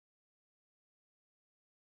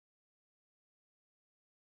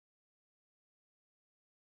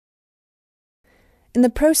In the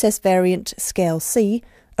process variant scale C,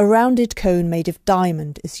 a rounded cone made of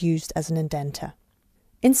diamond is used as an indenter.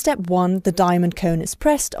 In step 1, the diamond cone is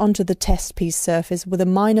pressed onto the test piece surface with a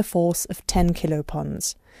minor force of 10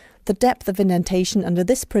 kilopons. The depth of indentation under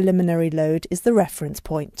this preliminary load is the reference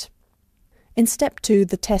point. In step 2,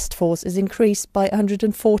 the test force is increased by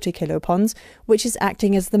 140 kilopons, which is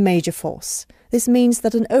acting as the major force. This means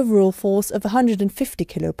that an overall force of 150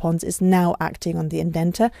 kilopons is now acting on the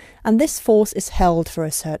indenter, and this force is held for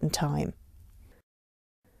a certain time.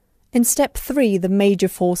 In step 3, the major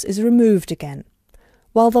force is removed again.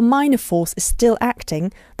 While the minor force is still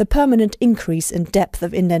acting, the permanent increase in depth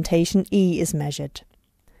of indentation E is measured.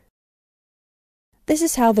 This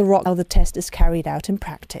is how the test is carried out in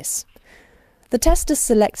practice. The tester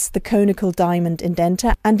selects the conical diamond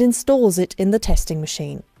indenter and installs it in the testing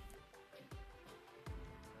machine.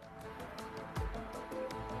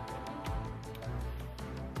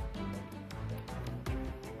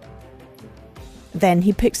 Then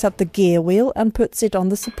he picks up the gear wheel and puts it on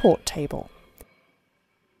the support table.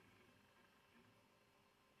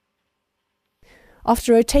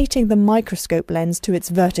 After rotating the microscope lens to its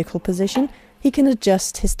vertical position, he can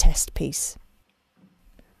adjust his test piece.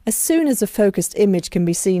 As soon as a focused image can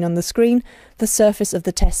be seen on the screen, the surface of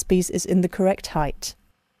the test piece is in the correct height.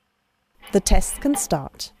 The test can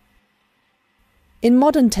start. In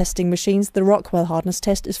modern testing machines, the Rockwell hardness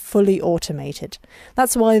test is fully automated.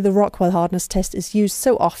 That's why the Rockwell hardness test is used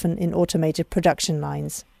so often in automated production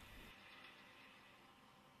lines.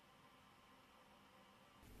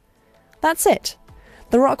 That's it!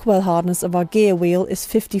 The Rockwell hardness of our gear wheel is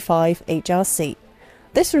 55 HRC.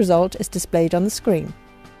 This result is displayed on the screen.